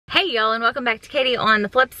Hey y'all, and welcome back to Katie on the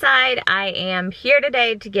Flip Side. I am here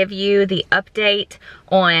today to give you the update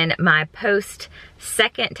on my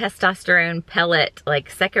post-second testosterone pellet, like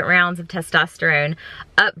second rounds of testosterone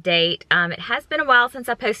update. It has been a while since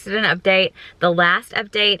I posted an update. The last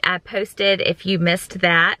update I posted, if you missed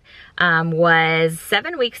that, was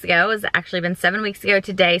 7 weeks ago. It's actually been 7 weeks ago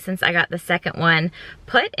today since I got the second one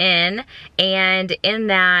put in. And in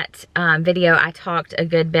that video, I talked a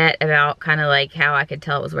good bit about kind of like how I could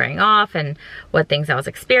tell it was wearing off and what things I was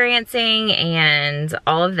experiencing and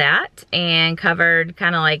all of that, and covered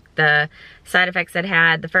kind of like the side effects I'd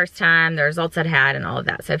had the first time, the results I'd had, and all of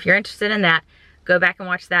that. So if you're interested in that, go back and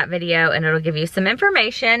watch that video and it'll give you some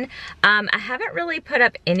information. I haven't really put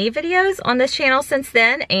up any videos on this channel since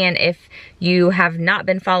then, and if you have not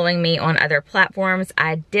been following me on other platforms,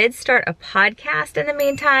 I did start a podcast in the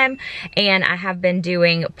meantime, and I have been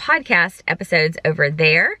doing podcast episodes over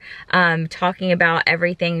there, talking about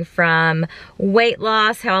everything from weight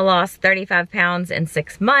loss, how I lost 35 pounds in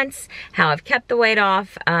 6 months, how I've kept the weight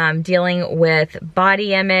off, dealing with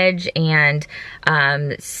body image and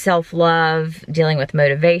self-love, dealing with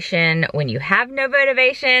motivation when you have no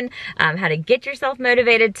motivation, how to get yourself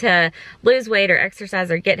motivated to lose weight or exercise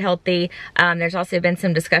or get healthy. There's also been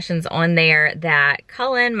some discussions on there that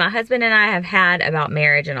Cullen, my husband, and I have had about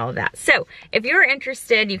marriage and all of that. So if you're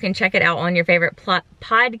interested, you can check it out on your favorite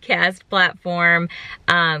podcast platform.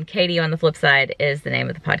 Katie on the Flip Side is the name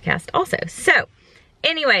of the podcast also. So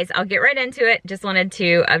anyways, I'll get right into it. Just wanted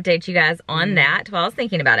to update you guys on that while I was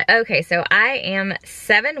thinking about it. Okay, so I am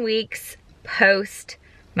 7 weeks post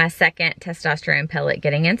my second testosterone pellet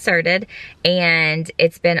getting inserted, and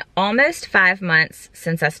it's been almost 5 months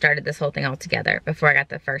since I started this whole thing all together before I got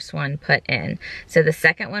the first one put in. So the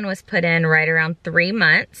second one was put in right around 3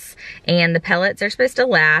 months, and the pellets are supposed to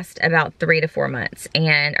last about 3 to 4 months,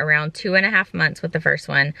 and around 2.5 months with the first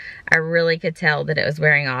one, I really could tell that it was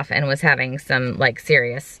wearing off and was having some like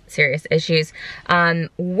serious issues,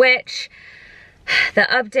 which the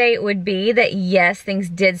update would be that yes, things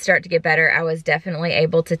did start to get better. I was definitely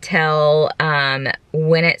able to tell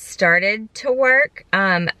when it started to work.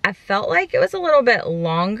 I felt like it was a little bit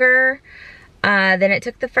longer than it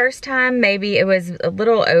took the first time. Maybe it was a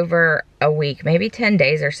little over a week, maybe 10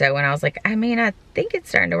 days or so, when I was like, I mean, I think it's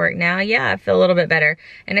starting to work now. Yeah, I feel a little bit better.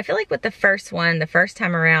 And I feel like with the first one, the first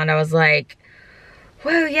time around, I was like,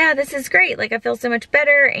 whoa, yeah, this is great. Like, I feel so much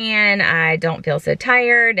better and I don't feel so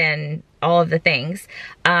tired and all of the things.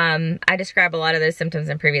 I describe a lot of those symptoms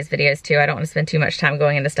in previous videos too. I don't want to spend too much time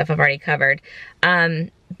going into stuff I've already covered.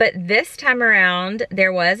 But this time around,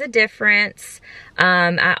 there was a difference.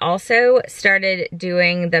 I also started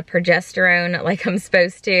doing the progesterone like I'm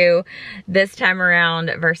supposed to this time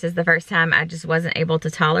around versus the first time. I just wasn't able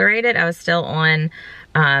to tolerate it. I was still on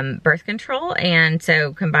birth control, and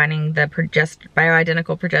so combining the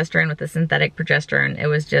bioidentical progesterone with the synthetic progesterone,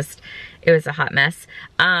 it was a hot mess.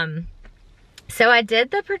 So I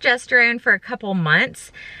did the progesterone for a couple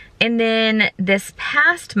months, and then this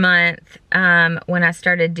past month, when I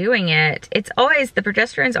started doing it, the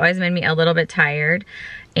progesterone's always made me a little bit tired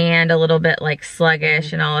and a little bit like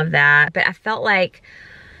sluggish and all of that. But I felt like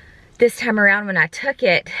this time around when I took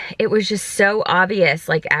it, it was just so obvious.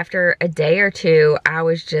 Like after a day or two, I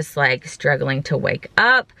was just like struggling to wake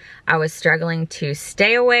up. I was struggling to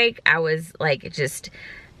stay awake. I was like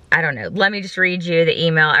I don't know. Let me just read you the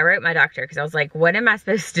email. I wrote my doctor because I was like, what am I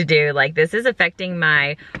supposed to do? Like, this is affecting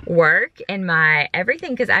my work and my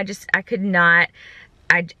everything, because I couldn't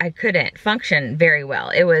function very well.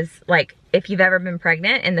 It was like, if you've ever been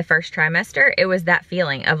pregnant in the first trimester, it was that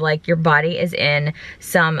feeling of like your body is in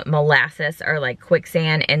some molasses or like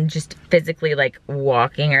quicksand, and just physically like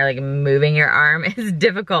walking or like moving your arm is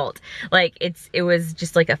difficult. Like it was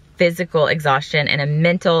just like a physical exhaustion and a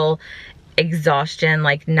mental exhaustion,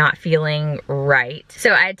 like not feeling right.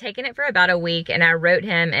 So I had taken it for about a week, and I wrote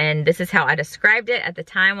him, and this is how I described it at the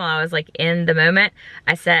time while I was like in the moment.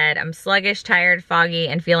 I said, I'm sluggish, tired, foggy,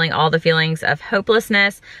 and feeling all the feelings of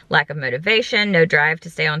hopelessness, lack of motivation, no drive to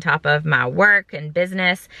stay on top of my work and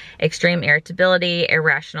business, extreme irritability,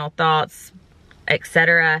 irrational thoughts,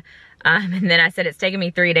 etc. And then I said, it's taken me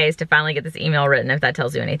 3 days to finally get this email written, if that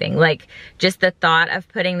tells you anything. Like, just the thought of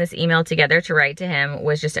putting this email together to write to him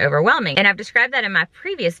was just overwhelming. And I've described that in my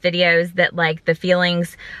previous videos, that like the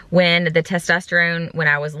feelings when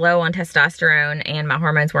I was low on testosterone and my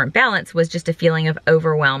hormones weren't balanced, was just a feeling of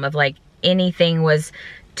overwhelm, of like anything was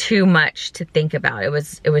too much to think about. It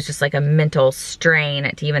was just like a mental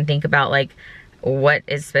strain to even think about like what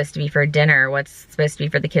is supposed to be for dinner, what's supposed to be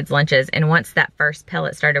for the kids' lunches. And once that first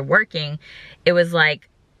pellet started working, it was like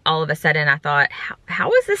all of a sudden I thought,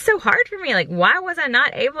 how is this so hard for me? Like, why was I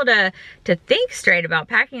not able to think straight about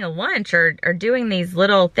packing a lunch or doing these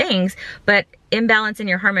little things? But imbalance in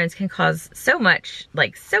your hormones can cause so much,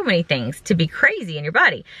 like so many things to be crazy in your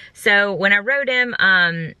body. So when I wrote him,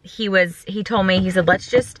 he told me, he said, let's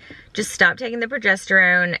just stop taking the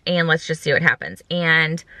progesterone and let's just see what happens.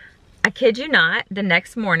 And I kid you not, the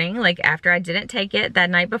next morning, like after I didn't take it that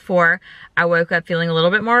night before, I woke up feeling a little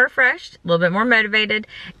bit more refreshed, a little bit more motivated.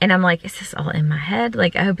 And I'm like, is this all in my head?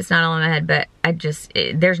 Like, I hope it's not all in my head, but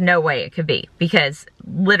there's no way it could be, because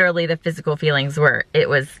literally the physical feelings were, it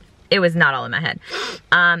was not all in my head.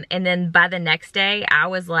 And then by the next day, I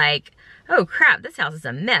was like, oh crap, this house is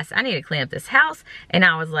a mess. I need to clean up this house. And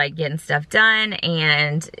I was like getting stuff done,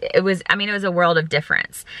 and it was a world of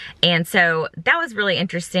difference. And so that was really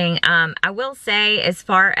interesting. I will say, as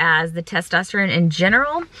far as the testosterone in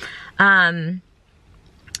general, I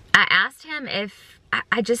asked him if,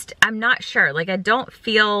 I'm not sure. Like, I don't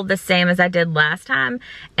feel the same as I did last time.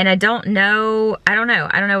 And I don't know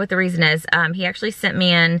what the reason is. He actually sent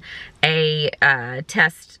me in a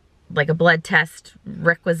test, like a blood test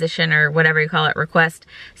requisition, or whatever you call it, request,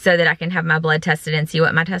 so that I can have my blood tested and see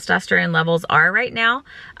what my testosterone levels are right now.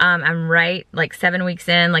 I'm right, like 7 weeks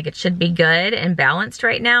in, like it should be good and balanced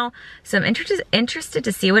right now. So I'm interested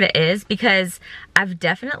to see what it is, because I've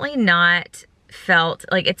definitely not felt,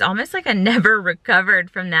 like, it's almost like I never recovered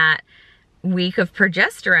from that week of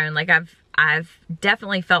progesterone. Like, I've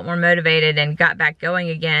definitely felt more motivated and got back going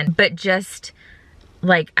again, but just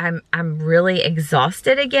like I'm really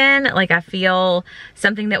exhausted again. Like, I feel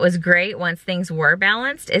something that was great once things were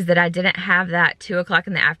balanced is that I didn't have that 2 o'clock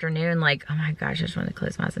in the afternoon, like, oh my gosh, I just want to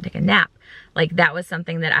close my eyes and take a nap. Like, that was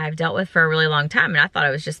something that I've dealt with for a really long time. And I thought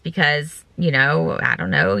it was just because, you know, I don't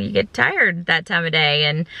know, you get tired that time of day,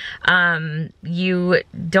 and you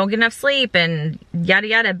don't get enough sleep and yada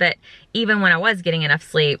yada. But even when I was getting enough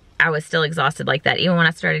sleep, I was still exhausted like that. Even when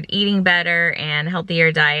I started eating better and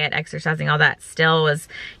healthier diet, exercising, all that, still was,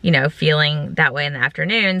 you know, feeling that way in the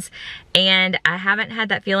afternoons. And I haven't had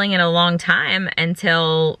that feeling in a long time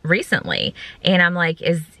until recently. And I'm like,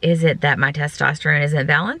 is it that my testosterone isn't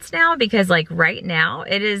balanced now? Because like right now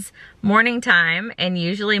it is morning time, and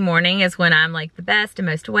usually morning is when I'm like the best and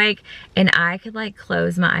most awake, and I could like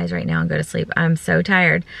close my eyes right now and go to sleep. I'm so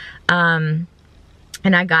tired.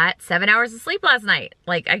 And I got 7 hours of sleep last night.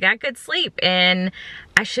 Like, I got good sleep, and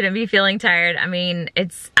I shouldn't be feeling tired. I mean,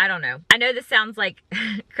 I don't know. I know this sounds like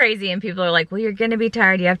crazy, and people are like, well, you're gonna be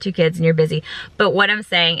tired. You have 2 kids and you're busy. But what I'm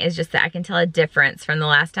saying is just that I can tell a difference from the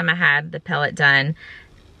last time I had the pellet done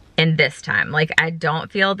and this time. Like, I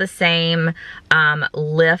don't feel the same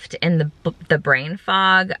lift in the brain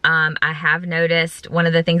fog. I have noticed, one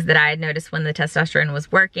of the things that I had noticed when the testosterone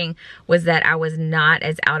was working was that I was not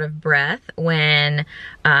as out of breath when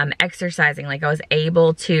exercising. Like, I was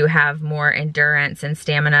able to have more endurance and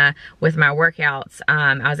stamina with my workouts.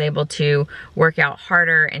 I was able to work out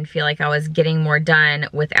harder and feel like I was getting more done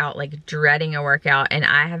without like dreading a workout. And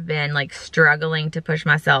I have been like struggling to push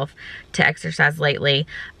myself to exercise lately.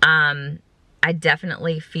 I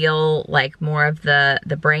definitely feel like more of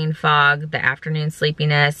the brain fog, the afternoon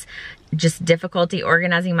sleepiness, just difficulty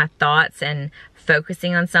organizing my thoughts and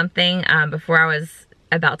focusing on something. Before I was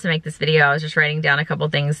about to make this video, I was just writing down a couple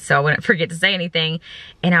things so I wouldn't forget to say anything.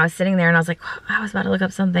 And I was sitting there and I was like, I was about to look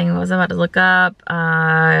up something. What was I about to look up?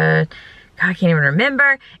 God, I can't even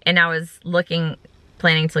remember. And I was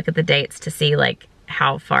planning to look at the dates to see like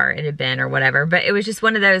how far it had been or whatever. But it was just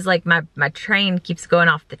one of those, like, my train keeps going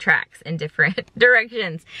off the tracks in different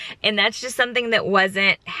directions. And that's just something that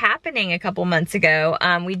wasn't happening a couple months ago.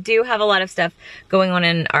 We do have a lot of stuff going on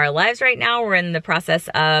in our lives right now. We're in the process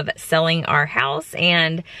of selling our house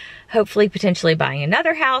and hopefully potentially buying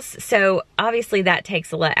another house. So obviously that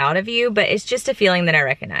takes a lot out of you, but it's just a feeling that I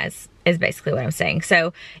recognize, is basically what I'm saying.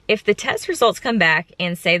 So if the test results come back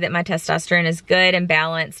and say that my testosterone is good and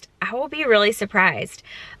balanced, I will be really surprised.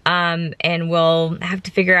 And we'll have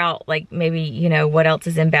to figure out, like, maybe, you know, what else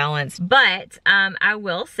is imbalanced. But I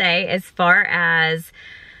will say, as far as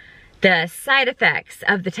the side effects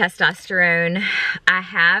of the testosterone, I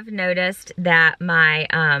have noticed that my,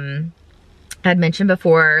 I'd mentioned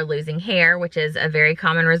before, losing hair, which is a very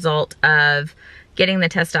common result of getting the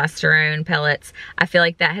testosterone pellets. I feel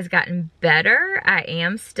like that has gotten better. I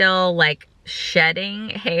am still like shedding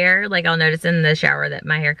hair. Like I'll notice in the shower that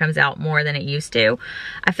my hair comes out more than it used to.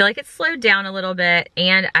 I feel like it's slowed down a little bit,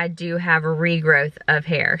 and I do have a regrowth of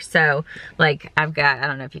hair. So like I've got, I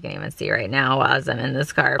don't know if you can even see right now as I'm in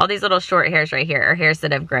this car, all these little short hairs right here are hairs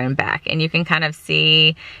that have grown back, and you can kind of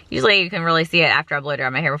see, usually you can really see it after I blow dry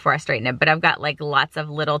my hair before I straighten it, but I've got like lots of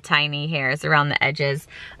little tiny hairs around the edges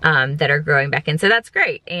that are growing back in. So that's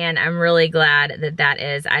great, and I'm really glad that that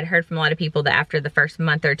is. I'd heard from a lot of people that after the first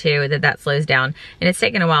month or two that slows down, and it's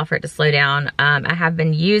taken a while for it to slow down. I have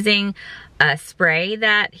been using a spray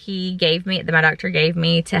that he gave me, that my doctor gave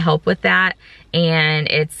me to help with that, and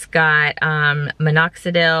it's got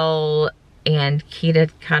minoxidil and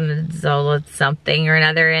ketoconazole something or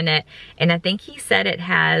another in it, and I think he said it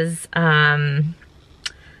has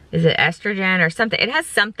is it estrogen or something? It has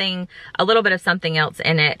something, a little bit of something else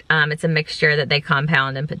in it. It's a mixture that they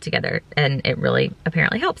compound and put together, and it really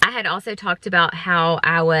apparently helps. I had also talked about how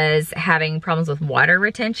I was having problems with water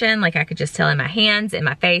retention. Like I could just tell in my hands, in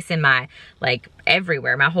my face, in my, like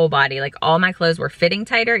everywhere, my whole body, like all my clothes were fitting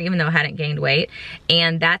tighter even though I hadn't gained weight.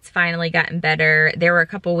 And that's finally gotten better. There were a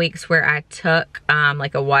couple weeks where I took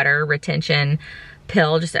like a water retention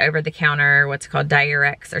pill, just over the counter, what's called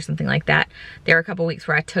Diurex or something like that. There were a couple weeks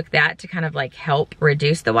where I took that to kind of like help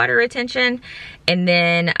reduce the water retention. And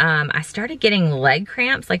then I started getting leg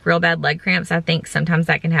cramps, like real bad leg cramps. I think sometimes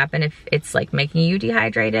that can happen if it's like making you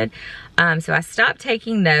dehydrated. So I stopped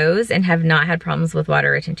taking those and have not had problems with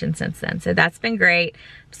water retention since then. So that's been great.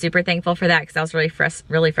 Super thankful for that, because that was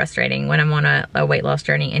really frustrating when I'm on a weight loss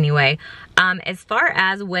journey anyway. As far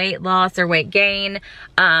as weight loss or weight gain,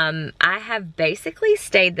 I have basically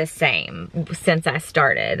stayed the same since I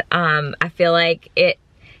started. I feel like it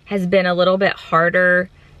has been a little bit harder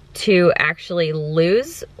to actually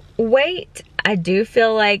lose weight. I do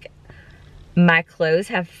feel like my clothes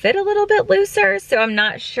have fit a little bit looser, so I'm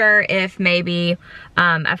not sure if maybe,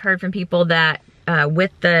 I've heard from people that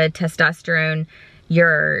with the testosterone,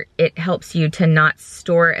 it helps you to not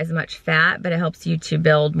store as much fat, but it helps you to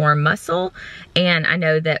build more muscle. And I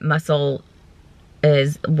know that muscle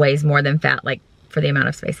weighs more than fat, like for the amount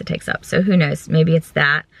of space it takes up. So who knows, maybe it's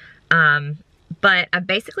that. But I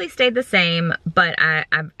basically stayed the same, but I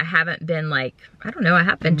haven't been like, I don't know, I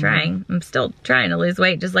have been trying. I'm still trying to lose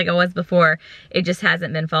weight just like I was before. It just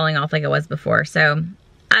hasn't been falling off like it was before. So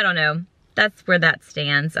I don't know. That's where that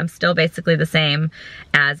stands. I'm still basically the same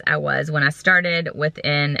as I was when I started,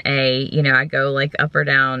 within a, you know, I go like up or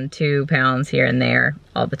down 2 pounds here and there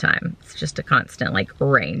all the time. It's just a constant like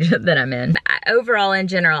range that I'm in. Overall, in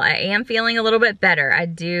general, I am feeling a little bit better. I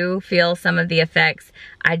do feel some of the effects.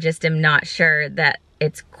 I just am not sure that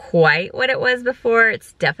it's quite what it was before.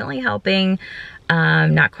 It's definitely helping.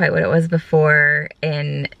 Not quite what it was before.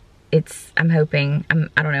 And I'm hoping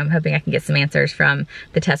I can get some answers from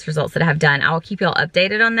the test results that I have done. I will keep you all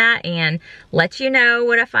updated on that and let you know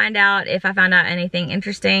what I find out. If I find out anything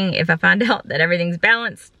interesting, if I find out that everything's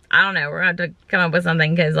balanced, I don't know. We're going to have to come up with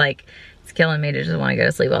something, because like it's killing me to just want to go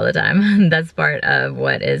to sleep all the time. That's part of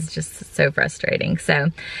what is just so frustrating. So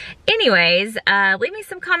anyways, leave me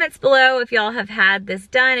some comments below if y'all have had this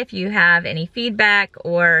done, if you have any feedback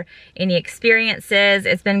or any experiences.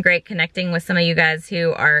 It's been great connecting with some of you guys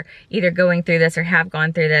who are either going through this or have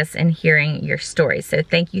gone through this and hearing your stories. So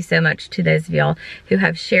thank you so much to those of y'all who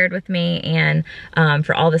have shared with me, and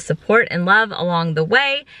for all the support and love along the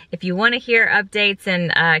way. If you want to hear updates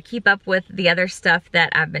and keep up with the other stuff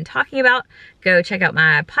that I've been talking about, go check out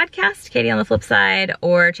my podcast, Katie on the Flip Side,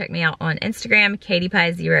 or check me out on Instagram,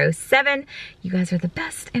 KatiePie07. You guys are the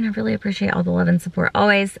best, and I really appreciate all the love and support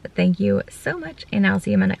always. Thank you so much, and I'll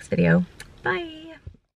see you in my next video. Bye.